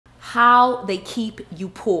how they keep you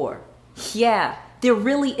poor. Yeah, there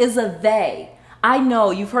really is a they. I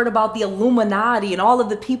know you've heard about the Illuminati and all of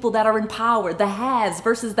the people that are in power, the haves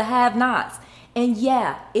versus the have-nots. And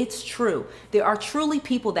yeah, it's true. There are truly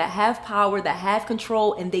people that have power, that have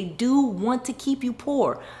control, and they do want to keep you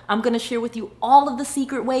poor. I'm going to share with you all of the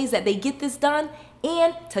secret ways that they get this done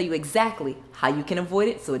and tell you exactly how you can avoid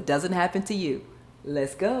it so it doesn't happen to you.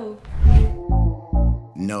 Let's go.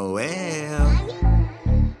 Noel.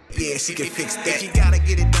 Yeah, she can fix that. If you gotta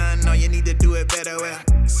get it done, no, you need to do it better. Well,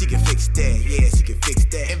 she can fix that. Yeah, she can fix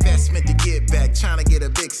that. Investment to get back, trying to get a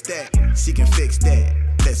big stack. She can fix that.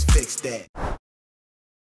 Let's fix that.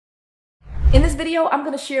 In this video, I'm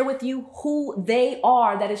going to share with you who they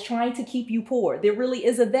are that is trying to keep you poor. There really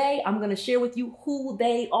is a they. I'm going to share with you who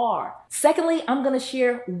they are. Secondly, I'm going to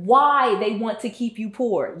share why they want to keep you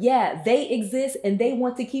poor. Yeah, they exist and they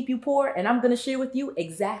want to keep you poor, and I'm going to share with you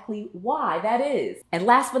exactly why that is. And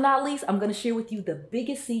last but not least, I'm going to share with you the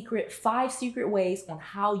biggest secret, 5 secret ways on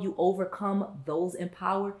how you overcome those in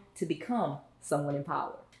power to become someone in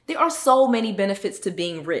power. There are so many benefits to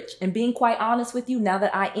being rich, and being quite honest with you, now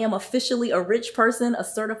that I am officially a rich person, a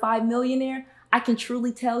certified millionaire, I can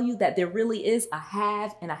truly tell you that there really is a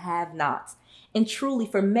have and a have-nots. And truly,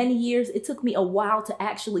 for many years, it took me a while to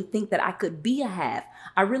actually think that I could be a have.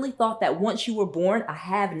 I really thought that once you were born a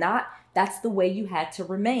have-not, that's the way you had to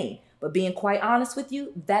remain. But being quite honest with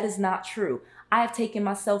you, that is not true. I have taken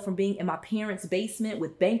myself from being in my parents' basement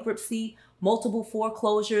with bankruptcy, multiple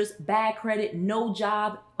foreclosures, bad credit, no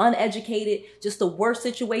job, uneducated, just the worst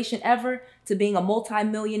situation ever, to being a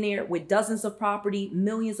multimillionaire with dozens of property,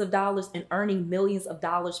 millions of dollars, and earning millions of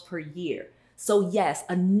dollars per year. So yes,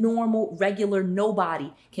 a normal, regular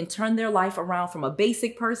nobody can turn their life around from a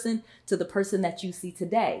basic person to the person that you see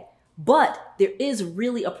today. But there is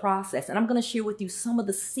really a process, and I'm going to share with you some of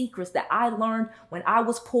the secrets that I learned when I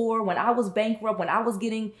was poor, when I was bankrupt, when I was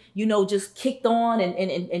getting, just kicked on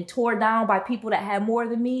and tore down by people that had more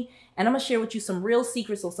than me. And I'm going to share with you some real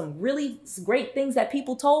secrets on some really great things that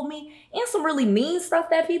people told me and some really mean stuff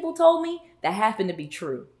that people told me that happened to be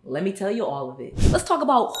true. Let me tell you all of it. Let's talk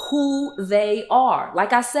about who they are.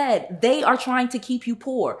 Like I said, they are trying to keep you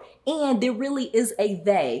poor. And there really is a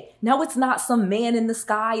they. Now, it's not some man in the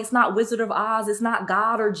sky. It's not Wizard of Oz. It's not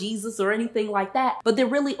God or Jesus or anything like that. But there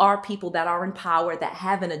really are people that are in power that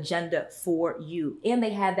have an agenda for you. And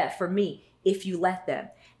they have that for me if you let them.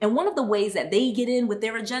 And one of the ways that they get in with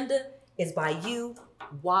their agenda is by you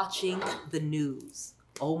watching the news.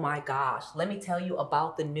 Oh my gosh, let me tell you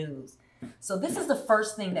about the news. So this is the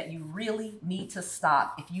first thing that you really need to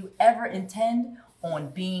stop if you ever intend on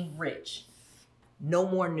being rich. No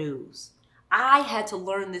more news. I had to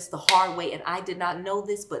learn this the hard way, and I did not know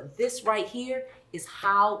this, but this right here is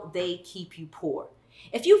how they keep you poor.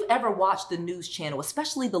 If you've ever watched the news channel,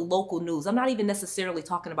 especially the local news, I'm not even necessarily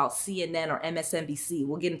talking about CNN or MSNBC.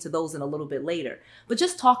 We'll get into those in a little bit later. But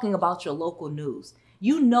just talking about your local news,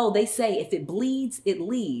 you know they say if it bleeds, it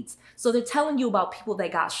leads. So they're telling you about people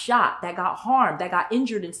that got shot, that got harmed, that got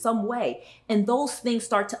injured in some way. And those things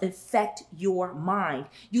start to affect your mind.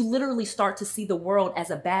 You literally start to see the world as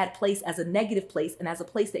a bad place, as a negative place, and as a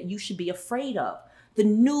place that you should be afraid of. The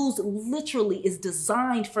news literally is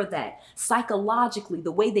designed for that. Psychologically,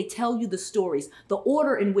 the way they tell you the stories, the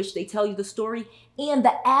order in which they tell you the story, and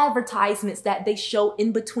the advertisements that they show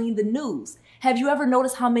in between the news. Have you ever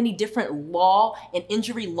noticed how many different law and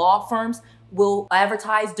injury law firms will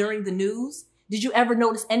advertise during the news? Did you ever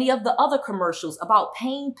notice any of the other commercials about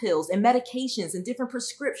pain pills and medications and different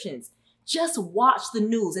prescriptions? Just watch the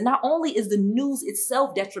news. And not only is the news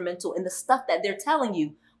itself detrimental in the stuff that they're telling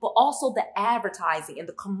you, but also the advertising and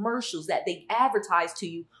the commercials that they advertise to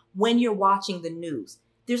you when you're watching the news.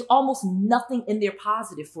 There's almost nothing in there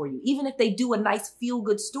positive for you. Even if they do a nice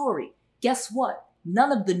feel-good story, guess what?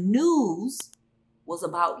 None of the news was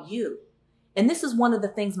about you. And this is one of the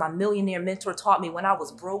things my millionaire mentor taught me when I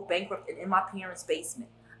was broke, bankrupt, and in my parents' basement.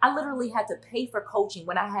 I literally had to pay for coaching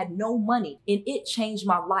when I had no money, and it changed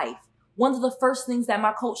my life. One of the first things that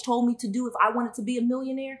my coach told me to do if I wanted to be a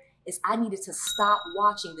millionaire is I needed to stop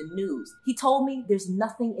watching the news. He told me there's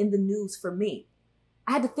nothing in the news for me.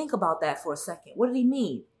 I had to think about that for a second. What did he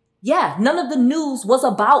mean? Yeah, none of the news was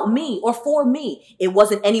about me or for me. It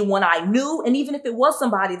wasn't anyone I knew. And even if it was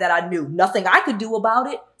somebody that I knew, nothing I could do about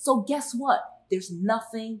it. So guess what? There's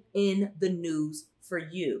nothing in the news for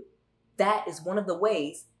you. That is one of the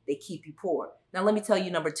ways they keep you poor. Now, let me tell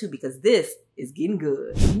you number 2, because this is getting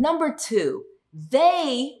good. Number 2,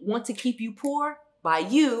 they want to keep you poor by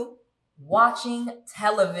you watching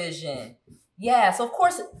television. Yeah, so of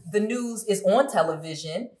course the news is on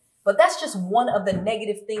television, but that's just one of the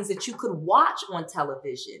negative things that you could watch on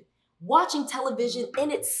television. Watching television in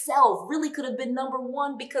itself really could have been number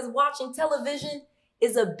one because watching television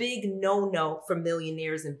is a big no-no for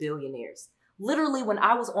millionaires and billionaires. Literally, when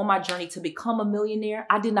I was on my journey to become a millionaire,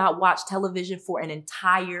 I did not watch television for an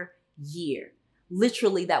entire year.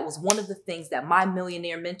 Literally, that was one of the things that my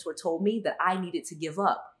millionaire mentor told me that I needed to give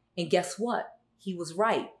up. And guess what? He was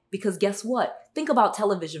right. Because guess what? Think about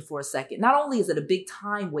television for a second. Not only is it a big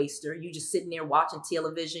time waster, you just sitting there watching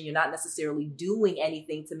television, you're not necessarily doing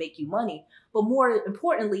anything to make you money, but more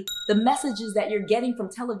importantly, the messages that you're getting from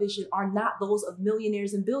television are not those of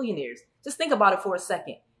millionaires and billionaires. Just think about it for a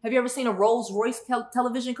second. Have you ever seen a Rolls-Royce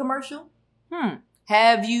television commercial?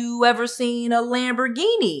 Have you ever seen a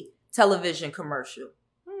Lamborghini television commercial?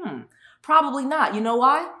 Probably not. You know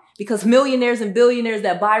why? Because millionaires and billionaires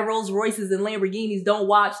that buy Rolls Royces and Lamborghinis don't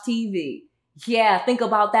watch TV. Yeah, think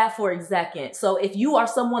about that for a second. So if you are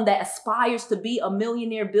someone that aspires to be a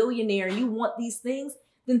millionaire, billionaire, and you want these things,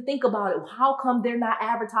 then think about it. How come they're not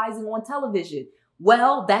advertising on television?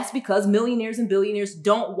 Well, that's because millionaires and billionaires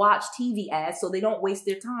don't watch TV ads, so they don't waste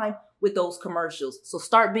their time with those commercials. So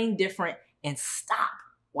start being different and stop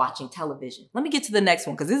watching television. Let me get to the next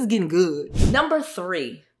one because this is getting good. Number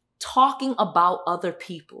 3. Talking about other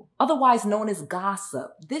people, otherwise known as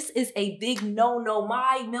gossip. This is a big no-no.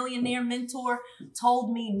 My millionaire mentor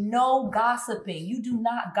told me no gossiping. You do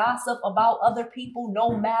not gossip about other people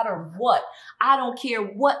no matter what. I don't care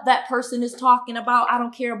what that person is talking about. I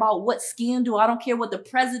don't care about what scandal. I don't care what the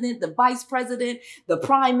president, the vice president, the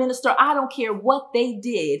prime minister, I don't care what they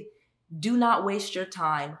did. Do not waste your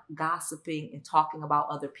time gossiping and talking about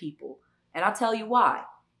other people. And I'll tell you why.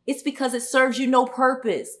 It's because it serves you no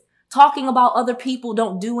purpose. Talking about other people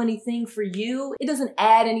don't do anything for you. It doesn't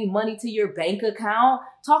add any money to your bank account.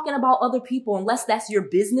 Talking about other people, unless that's your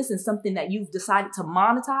business and something that you've decided to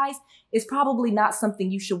monetize, is probably not something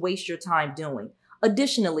you should waste your time doing.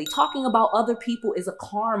 Additionally, talking about other people is a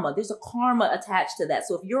karma. There's a karma attached to that.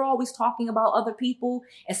 So if you're always talking about other people,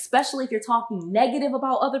 especially if you're talking negative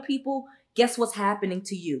about other people, guess what's happening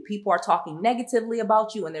to you? People are talking negatively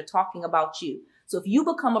about you and they're talking about you. So if you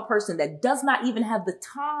become a person that does not even have the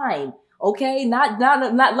time, okay, not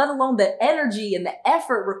let alone the energy and the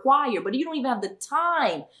effort required, but you don't even have the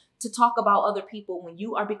time to talk about other people when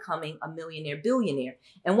you are becoming a millionaire, billionaire.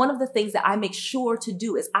 And one of the things that I make sure to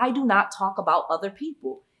do is I do not talk about other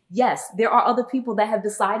people. Yes, there are other people that have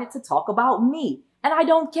decided to talk about me, and I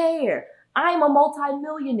don't care. I'm a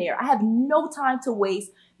multi-millionaire. I have no time to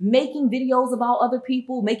waste making videos about other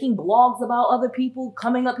people, making blogs about other people,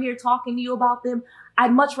 coming up here talking to you about them.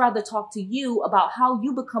 I'd much rather talk to you about how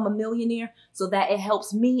you become a millionaire so that it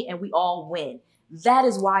helps me and we all win. That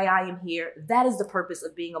is why I am here. That is the purpose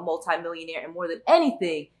of being a multi-millionaire. And more than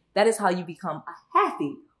anything, that is how you become a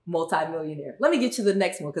happy multi-millionaire. Let me get to the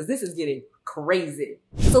next one because this is getting crazy.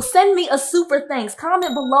 So send me a super thanks.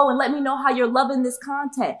 Comment below and let me know how you're loving this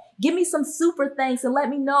content. Give me some super thanks and let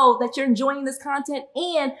me know that you're enjoying this content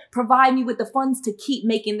and provide me with the funds to keep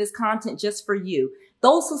making this content just for you.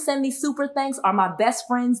 Those who send me super thanks are my best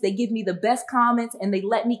friends. They give me the best comments and they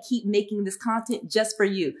let me keep making this content just for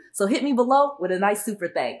you. So hit me below with a nice super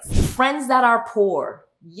thanks. Friends that are poor.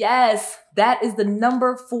 Yes, that is the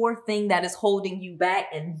number 4 thing that is holding you back.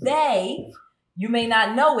 And they, you may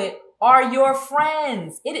not know it, are your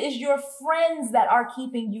friends. It is your friends that are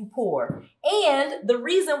keeping you poor. And the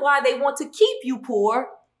reason why they want to keep you poor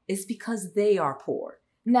is because they are poor.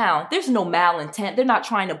 Now, there's no malintent. They're not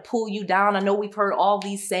trying to pull you down. I know we've heard all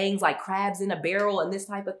these sayings like crabs in a barrel and this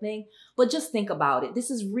type of thing, but just think about it.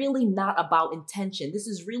 This is really not about intention. This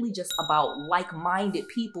is really just about like-minded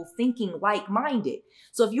people thinking like-minded.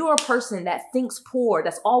 So if you're a person that thinks poor,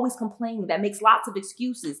 that's always complaining, that makes lots of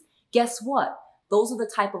excuses, guess what? Those are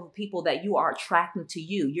the type of people that you are attracting to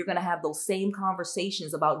you. You're going to have those same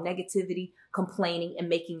conversations about negativity, complaining, and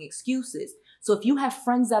making excuses. So if you have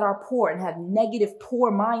friends that are poor and have negative,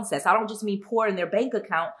 poor mindsets, I don't just mean poor in their bank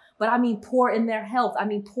account, but I mean poor in their health. I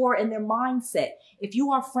mean poor in their mindset. If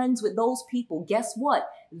you are friends with those people, guess what?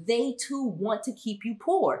 They too want to keep you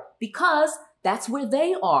poor because that's where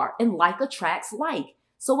they are, and like attracts like.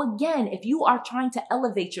 So again, if you are trying to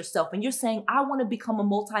elevate yourself and you're saying, I want to become a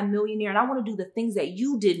multimillionaire and I want to do the things that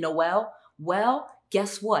you did, Noel, well,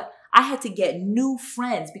 guess what? I had to get new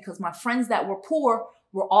friends because my friends that were poor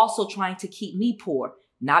were also trying to keep me poor.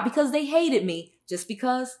 Not because they hated me, just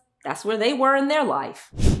because that's where they were in their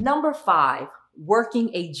life. Number 5,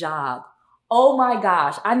 working a job. Oh my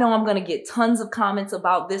gosh, I know I'm going to get tons of comments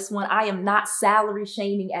about this one. I am not salary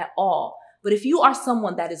shaming at all. But if you are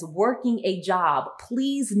someone that is working a job,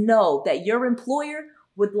 please know that your employer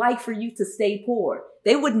would like for you to stay poor.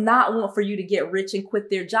 They would not want for you to get rich and quit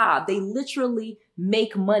their job. They literally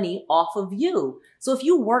make money off of you. So if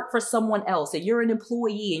you work for someone else and you're an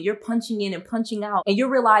employee and you're punching in and punching out and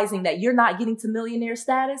you're realizing that you're not getting to millionaire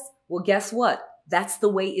status, well, guess what? That's the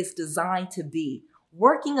way it's designed to be.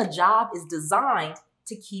 Working a job is designed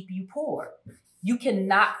to keep you poor. You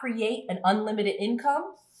cannot create an unlimited income.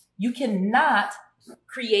 You cannot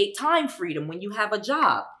create time freedom when you have a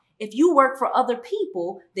job. If you work for other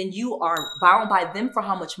people, then you are bound by them for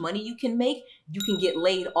how much money you can make. You can get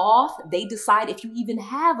laid off. They decide if you even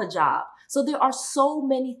have a job. So there are so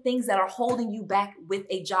many things that are holding you back with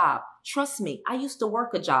a job. Trust me, I used to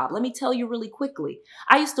work a job. Let me tell you really quickly.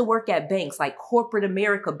 I used to work at banks like corporate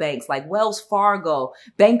America banks, like Wells Fargo,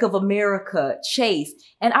 Bank of America, Chase.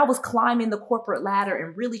 And I was climbing the corporate ladder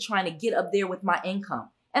and really trying to get up there with my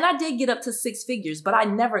income. And I did get up to 6 figures, but I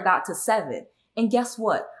never got to 7. And guess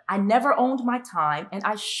what? I never owned my time, and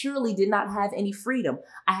I surely did not have any freedom.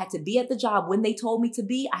 I had to be at the job when they told me to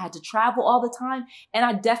be. I had to travel all the time, and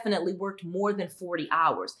I definitely worked more than 40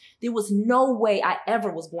 hours. There was no way I ever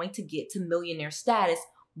was going to get to millionaire status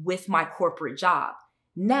with my corporate job.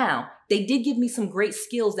 Now, they did give me some great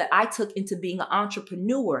skills that I took into being an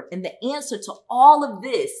entrepreneur. And the answer to all of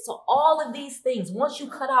this, to all of these things, once you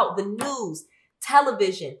cut out the news,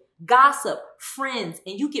 television, gossip, friends,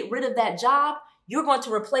 and you get rid of that job, you're going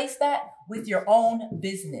to replace that with your own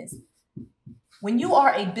business. When you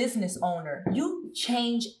are a business owner, you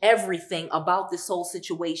change everything about this whole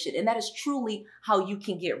situation. And that is truly how you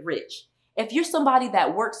can get rich. If you're somebody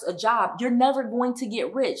that works a job, you're never going to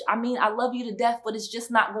get rich. I mean, I love you to death, but it's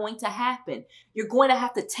just not going to happen. You're going to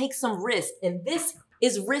have to take some risk. And this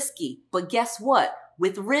is risky. But guess what?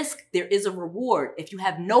 With risk, there is a reward. If you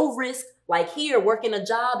have no risk, like here, working a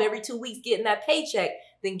job every 2 weeks, getting that paycheck,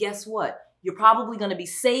 then guess what? You're probably going to be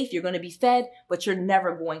safe, you're going to be fed, but you're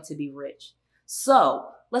never going to be rich. So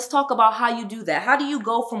let's talk about how you do that. How do you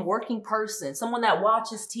go from working person, someone that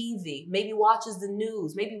watches TV, maybe watches the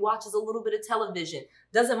news, maybe watches a little bit of television,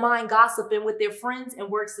 doesn't mind gossiping with their friends and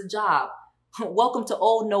works a job? Welcome to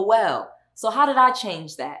old Noel. So how did I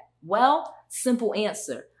change that? Well, simple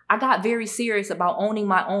answer. I got very serious about owning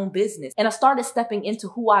my own business, and I started stepping into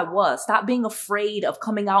who I was. Stop being afraid of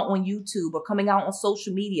coming out on YouTube or coming out on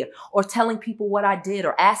social media or telling people what I did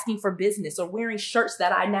or asking for business or wearing shirts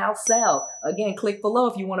that I now sell. Again, click below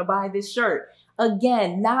if you want to buy this shirt.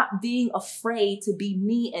 Again, not being afraid to be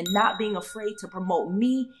me and not being afraid to promote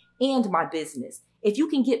me and my business. If you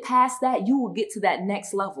can get past that, you will get to that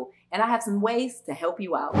next level. And I have some ways to help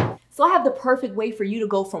you out. So I have the perfect way for you to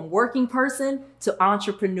go from working person to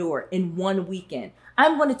entrepreneur in 1 weekend.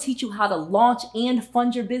 I'm going to teach you how to launch and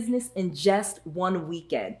fund your business in just 1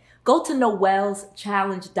 weekend. Go to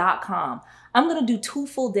𝗡𝗢𝗃𝗟𝗃𝗍𝗃.com. I'm going to do 2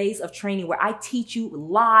 full days of training where I teach you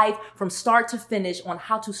live from start to finish on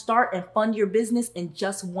how to start and fund your business in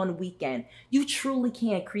just 1 weekend. You truly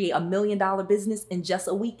can create $1 million business in just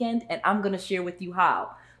a weekend, and I'm going to share with you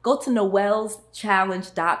how. Go to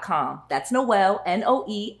𝗡𝗢𝗃𝗟𝗃𝗍𝗃.com. That's Noelle,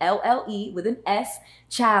 Noelle with an S,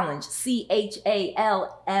 challenge,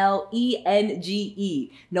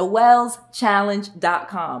 𝐂𝐴LLENGE,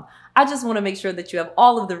 𝗡𝗢𝗃𝗟𝗃𝗍𝗃.com. I just want to make sure that you have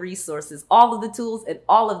all of the resources, all of the tools, and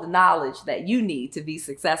all of the knowledge that you need to be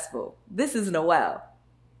successful. This is Noelle,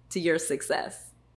 to your success.